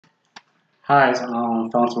Hi,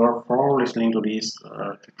 thanks for listening to this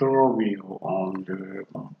tutorial video on the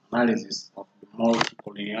analysis of the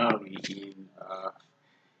multicollinearity in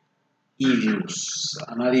Eviews.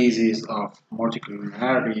 Analysis of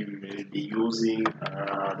multicollinearity will be using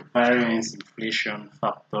the variance inflation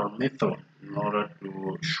factor method in order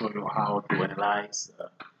to show you how to analyze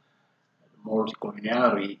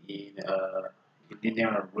multicollinearity in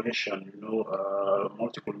linear regression.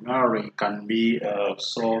 Multicollinearity can be a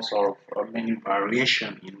source of many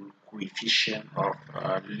variation in coefficient of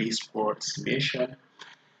least square estimation.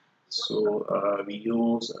 So we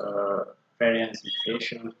use variance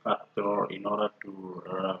inflation factor in order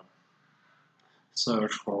to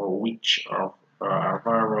search for which of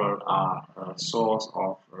variables are source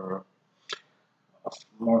of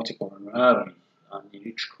multicollinearity. And in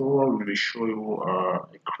each tool, we will show you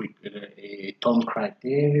a term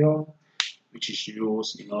criterion which is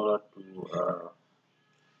used in order to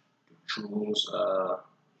choose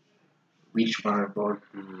which variable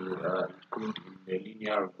to include in the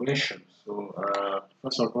linear regression. So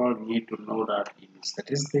first of all, we need to know that in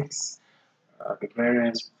statistics, the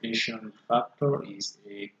variance inflation factor is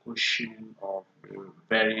a quotient of the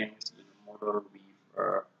variance in a model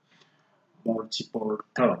with multiple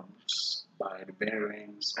terms by the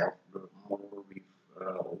variance of the model with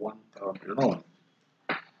one term alone.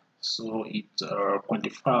 So it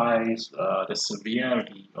quantifies the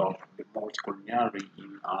severity of the multicollinearity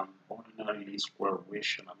in an ordinary least square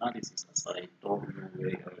regression analysis, as I told you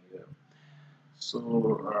way earlier. So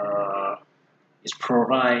it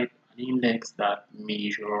provides an index that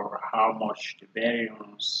measures how much the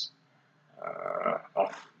variance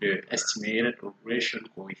of the estimated regression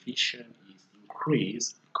coefficient is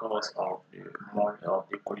increased because of the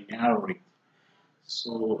collinearity.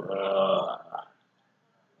 So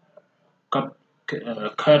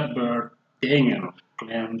Cuthbert Daniel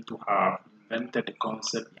claimed to have invented the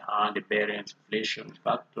concept behind the variance inflation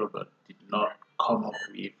factor, but did not come up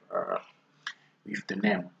with the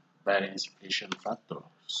name variance inflation factor.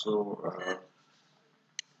 So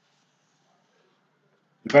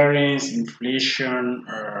variance inflation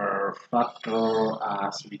factor,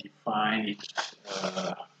 as we define it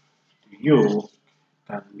to you,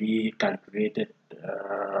 can be calculated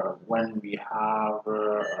when we have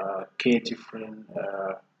k different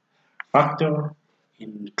factor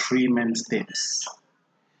in three main steps.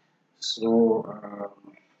 So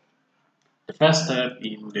the first step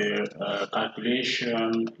in the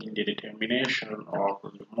calculation, in the determination of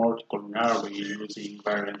the multicollinearity using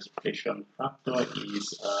variance inflation factor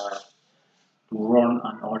is to run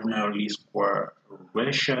an ordinary square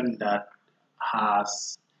regression that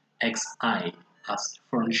has xi as a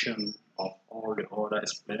function of all the other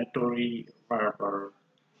explanatory variables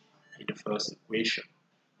in the first equation.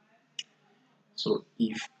 So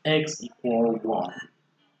if x equal 1,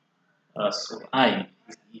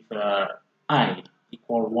 if I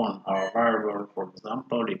equal 1, our variable, for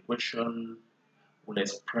example, the equation will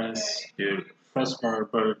express the first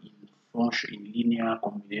variable in function in linear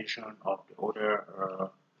combination of the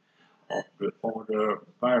other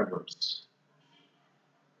variables.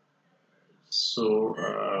 So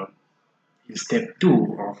in step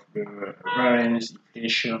 2 of the variance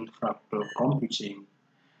inflation factor computing,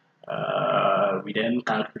 we then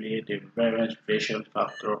calculate the variance inflation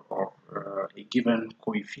factor of a given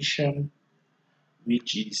coefficient,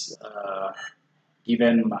 which is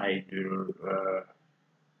given by the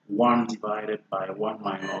 1 divided by 1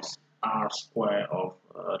 minus r square of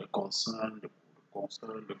the coefficient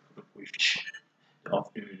of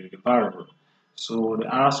the variable. So the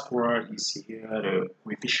r square is here the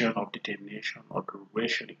coefficient of determination of the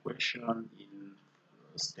regression equation in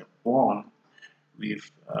step 1,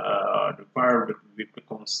 with the variable with the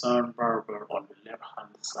concerned variable on the left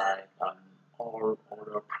hand side and all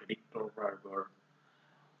other predictor variable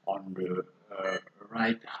on the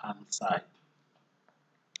right hand side.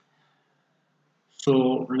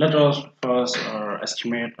 So let us first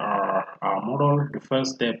estimate our model. The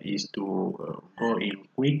first step is to go in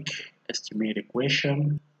quick estimate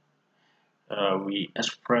equation. We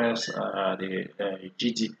express the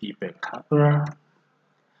GDP per capita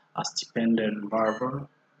as dependent variable.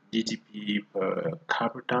 GDP per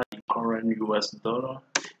capita in current US dollar.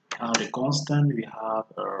 Now the constant we have,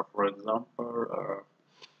 for example,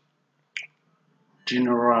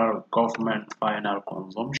 general government final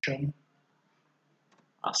consumption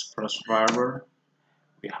as first variable.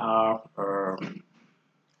 We have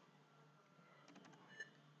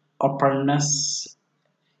openness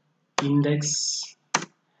index.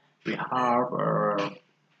 We have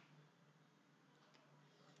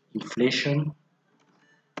inflation.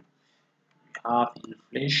 We have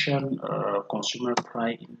inflation, consumer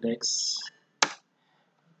price index.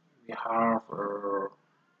 We have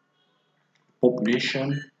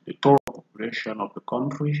population, the total population of the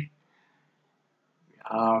country. We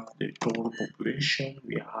have the total population.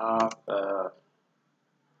 We have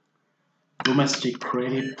domestic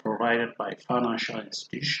credit provided by financial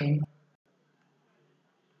institution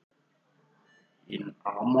in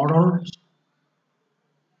our models.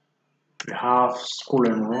 We have school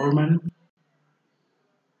enrollment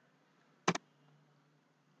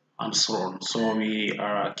and so on. So we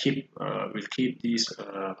will keep these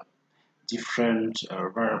different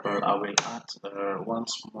variable. I will add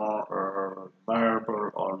once more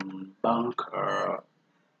variable on bank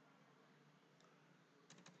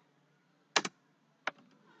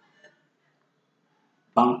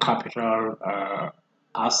capital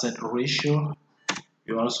asset ratio.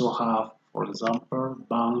 We also have, for example,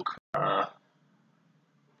 bank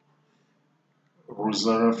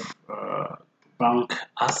reserve bank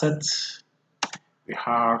assets. We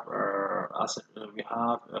have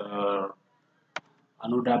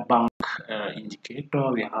another bank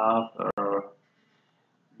indicator. We have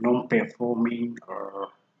non-performing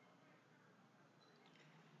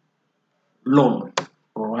loan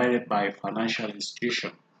provided by financial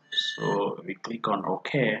institution. So we click on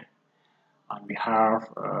OK, and we have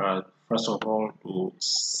first of all to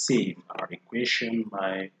save our equation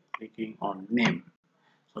by clicking on name.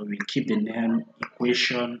 So we'll keep the name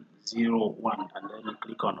equation 01 and then we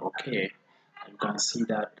click on OK. And you can see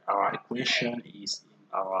that our equation is in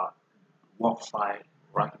our work file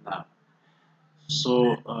right now.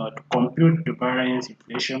 So to compute the variance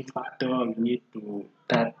inflation factor, we need to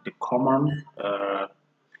type the command.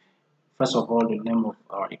 First of all, the name of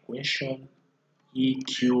our equation,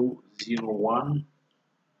 EQ01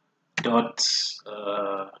 dot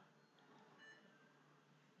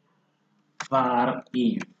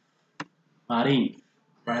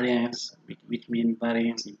variance, which means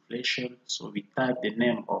variance inflation. So we type the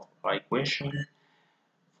name of our equation,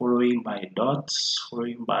 following by dots,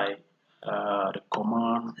 following by the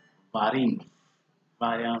command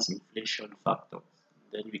variance inflation factor.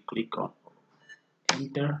 Then we click on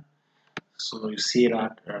enter. So you see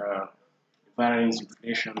that variance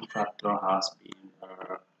inflation factor has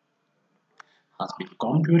been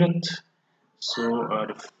computed. So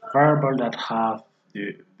the variable that have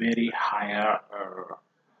the very higher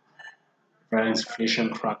variance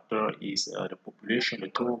inflation factor is the population, the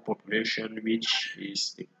total population, which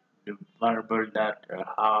is the variable that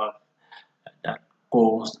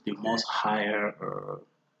caused the most higher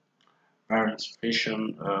variance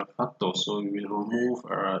inflation factor. So we will remove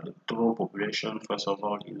the total population first of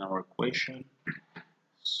all in our equation.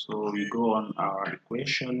 So we go on our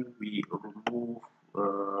equation, we remove, we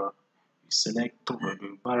select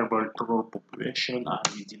the variable total population and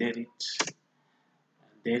we delete it.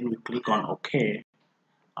 And then we click on OK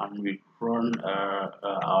and we run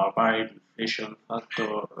our variance inflation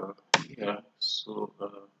factor here. So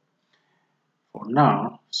for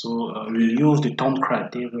now, so we'll use the Thom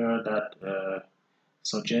criteria that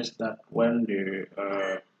suggests that when the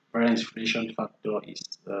variance inflation factor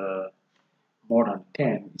is more than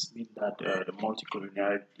 10, it means that the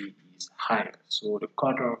multicollinearity is higher. So the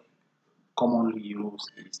cutoff commonly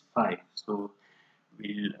used is 5. So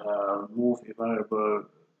we'll move a variable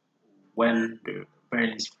when the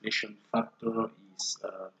variance inflation factor is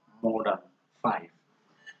more than 5.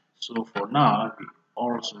 So for now, we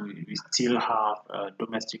still have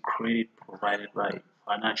domestic credit provided by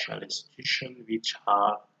financial institutions which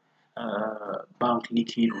have bank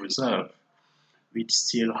liquid reserve, which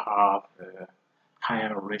still have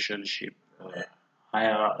higher relationship,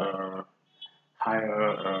 higher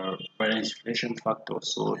variance inflation factor.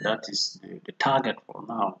 So that is the target for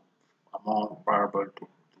now among variable to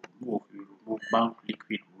remove. We remove bank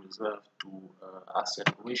liquid reserve to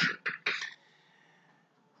asset ratio.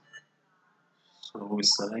 So we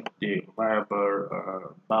select the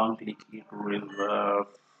variable bank liquid reserve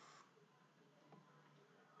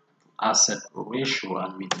asset ratio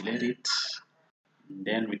and we delete it. And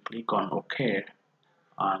then we click on OK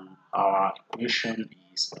and our equation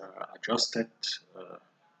is adjusted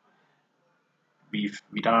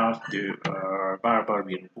without the variable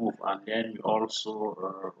we remove, and then we also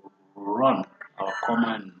run our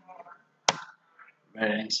command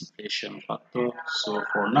variance inflation factor. So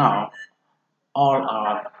for now, all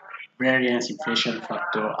our variance inflation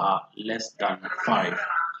factor are less than 5.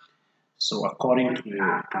 So according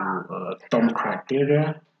to Thom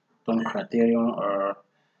criterion,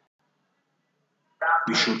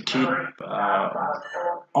 we should keep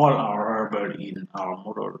all our variable in our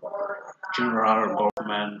model. general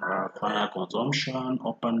government final consumption,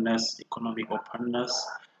 openness, economic openness,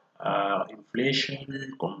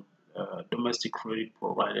 inflation, domestic credit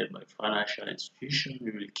provided by financial institutions.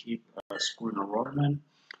 We will keep school enrollment,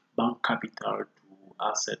 bank capital to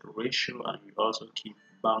asset ratio, and we also keep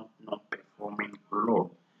bank non-performing loan.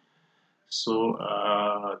 So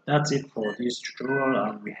that's it for this tutorial,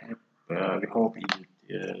 and we hope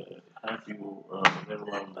it help you very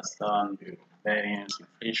well understand the variance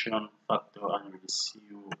inflation factor, and we'll see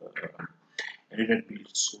you a little bit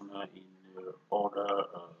sooner in other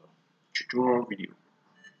tutorial video.